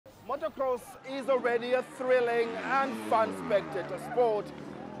Motocross is already a thrilling and fun spectator sport,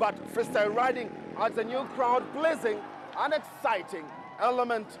 but freestyle riding adds a new crowd-pleasing and exciting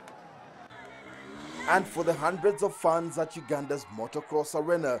element. And for the hundreds of fans at Uganda's motocross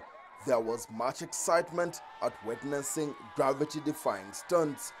arena, there was much excitement at witnessing gravity-defying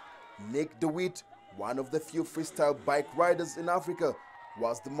stunts. Nick de Wit, one of the few freestyle bike riders in Africa,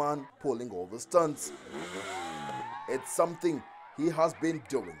 was the man pulling all the stunts. It's something he has been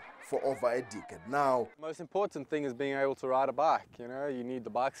doing for over a decade now. The most important thing is being able to ride a bike. You know, you need the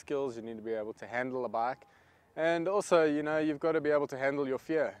bike skills, you need to be able to handle a bike, and also, you know, you've got to be able to handle your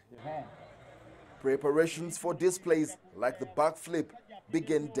fear. Preparations for displays like the backflip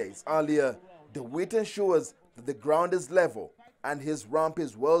begin days earlier. De Wit ensures that the ground is level and his ramp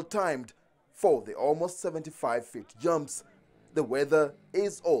is well timed for the almost 75-foot jumps. The weather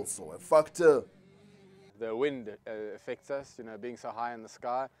is also a factor. The wind affects us, you know, being so high in the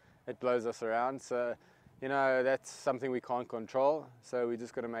sky, it blows us around. So, you know, that's something we can't control. So we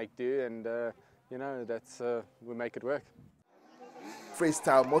just got to make do, and you know, we make it work.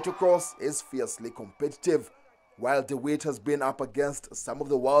 Freestyle motocross is fiercely competitive. While De Wit has been up against some of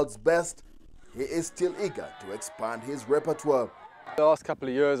the world's best, he is still eager to expand his repertoire. The last couple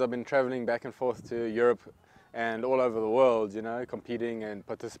of years I've been traveling back and forth to Europe and all over the world, you know, competing and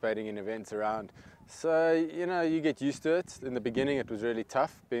participating in events around. So, you know, you get used to it. In the beginning it was really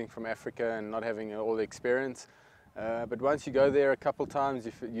tough, being from Africa and not having all the experience. But once you go there a couple times,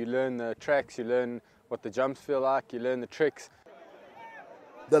 you learn the tracks, you learn what the jumps feel like, you learn the tricks.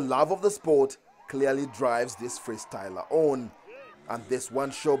 The love of the sport clearly drives this freestyler on. And this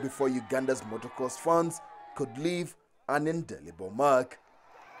one show before Uganda's motocross fans could leave an indelible mark.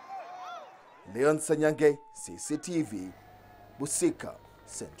 Ssenyange, CCTV, Busika,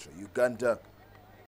 Central Uganda.